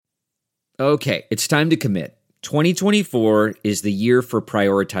Okay, it's time to commit. 2024 is the year for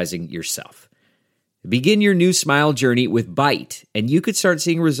prioritizing yourself. Begin your new smile journey with Byte, and you could start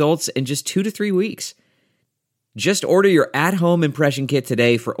seeing results in just 2 to 3 weeks. Just order your at-home impression kit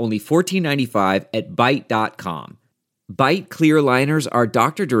today for only $14.95 at Byte.com. Byte clear liners are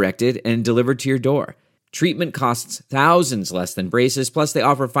doctor-directed and delivered to your door. Treatment costs thousands less than braces, plus they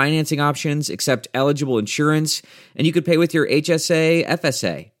offer financing options, accept eligible insurance, and you could pay with your HSA,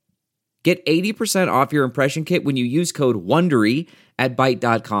 FSA. Get 80% off your impression kit when you use code WONDERY at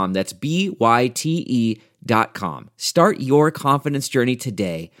Byte.com. That's BYTE.com. Start your confidence journey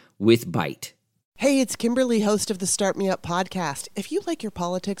today with Byte. Hey, it's Kimberly, host of the Start Me Up podcast. If you like your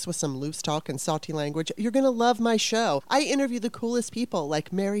politics with some loose talk and salty language, you're going to love my show. I interview the coolest people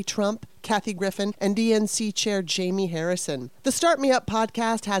like Mary Trump, Kathy Griffin, and DNC Chair Jamie Harrison. The Start Me Up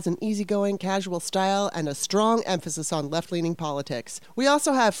podcast has an easygoing, casual style and a strong emphasis on left-leaning politics. We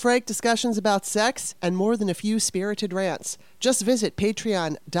also have frank discussions about sex and more than a few spirited rants. Just visit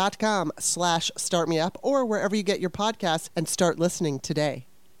patreon.com/startmeup or wherever you get your podcasts and start listening today.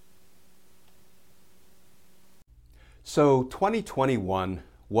 So 2021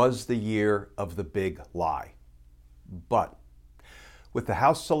 was the year of the big lie. But with the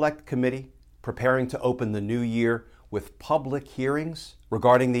House Select Committee preparing to open the new year with public hearings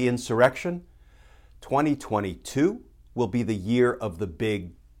regarding the insurrection, 2022 will be the year of the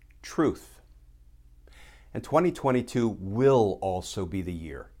big truth. And 2022 will also be the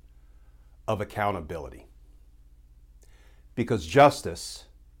year of accountability. Because justice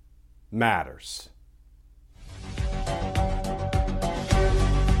matters.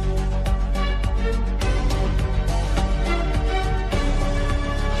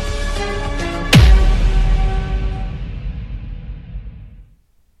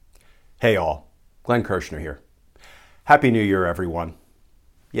 Hey all, Glenn Kirshner here. Happy New Year, everyone.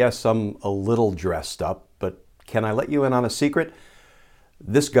 Yes, I'm a little dressed up, but can I let you in on a secret?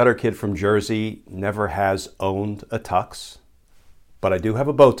 This gutter kid from Jersey never has owned a tux, but I do have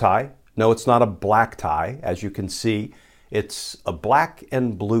a bow tie. No, it's not a black tie. As you can see, it's a black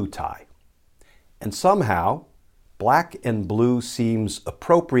and blue tie. And somehow, black and blue seems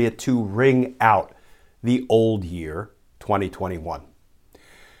appropriate to ring out the old year, 2021.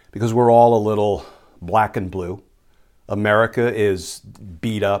 Because we're all a little black and blue. America is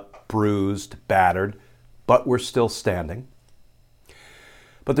beat up, bruised, battered, but we're still standing.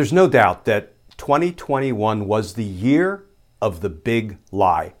 But there's no doubt that 2021 was the year of the big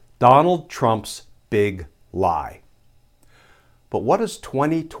lie. Donald Trump's big lie. But what does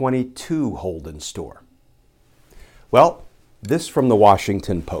 2022 hold in store? Well, this from the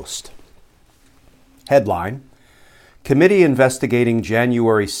Washington Post. Headline: Committee investigating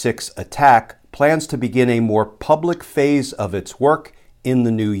January 6 attack plans to begin a more public phase of its work in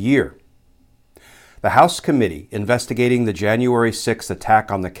the new year. The House Committee investigating the January 6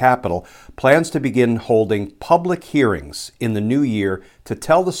 attack on the Capitol plans to begin holding public hearings in the new year to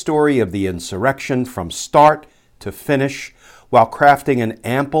tell the story of the insurrection from start to finish, while crafting an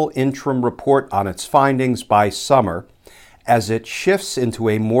ample interim report on its findings by summer as it shifts into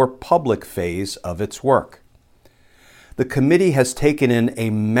a more public phase of its work. The committee has taken in a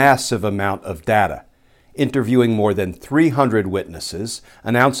massive amount of data, interviewing more than 300 witnesses,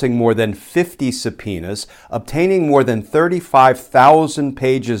 announcing more than 50 subpoenas, obtaining more than 35,000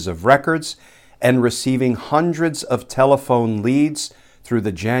 pages of records, and receiving hundreds of telephone leads through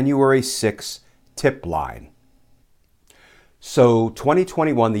the January 6 tip line. So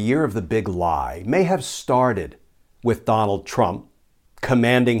 2021, the year of the big lie, may have started with Donald Trump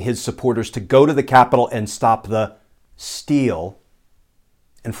commanding his supporters to go to the Capitol and stop the steal.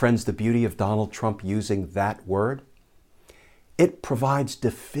 And friends, the beauty of Donald Trump using that word, it provides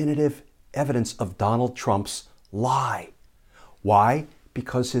definitive evidence of Donald Trump's lie. Why?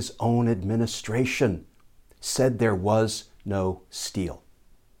 Because his own administration said there was no steal.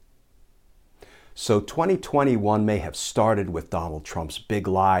 So 2021 may have started with Donald Trump's big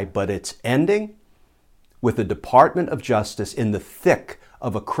lie, but it's ending with the Department of Justice in the thick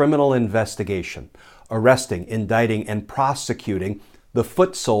of a criminal investigation, arresting, indicting, and prosecuting the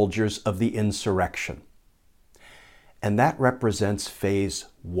foot soldiers of the insurrection. And that represents phase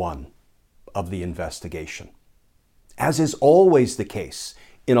 1 of the investigation, as is always the case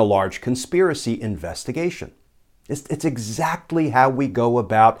in a large conspiracy investigation. It's exactly how we go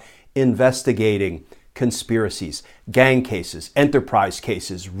about investigating conspiracies, gang cases, enterprise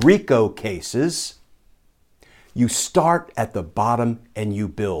cases, RICO cases. You start at the bottom and you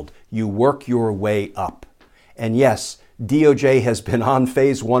build. You work your way up. And yes, DOJ has been on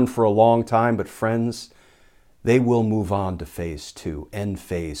phase 1 for a long time, but friends, they will move on to phase 2 and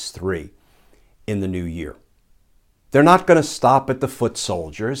phase 3. in the new year. They're not going to stop at the foot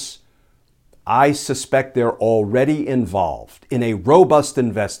soldiers. I suspect they're already involved in a robust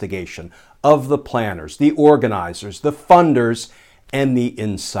investigation of the planners, the organizers, the funders, and the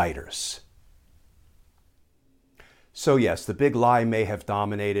insiders. So yes, the big lie may have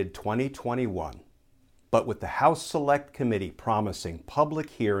dominated 2021, but with the House Select Committee promising public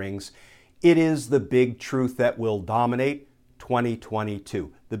hearings, it is the big truth that will dominate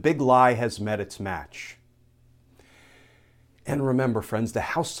 2022. The big lie has met its match. And remember, friends, the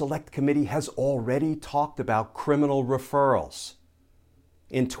House Select Committee has already talked about criminal referrals.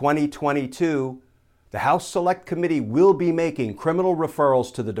 In 2022, the House Select Committee will be making criminal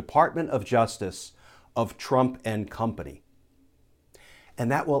referrals to the Department of Justice of Trump and company.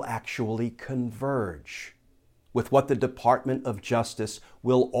 And that will actually converge with what the Department of Justice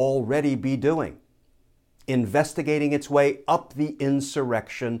will already be doing, investigating its way up the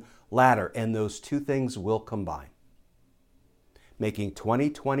insurrection ladder. And those two things will combine, making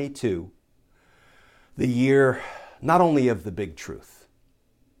 2022 the year not only of the big truth,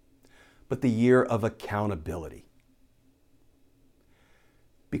 but the year of accountability.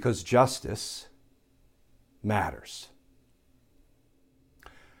 Because justice matters.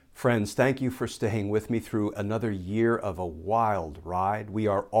 Friends, thank you for staying with me through another year of a wild ride. We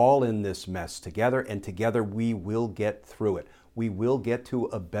are all in this mess together, and together we will get through it. We will get to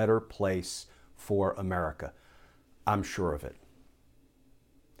a better place for America. I'm sure of it.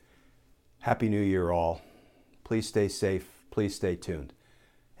 Happy New Year, all. Please stay safe. Please stay tuned.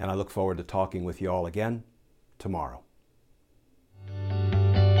 And I look forward to talking with you all again tomorrow.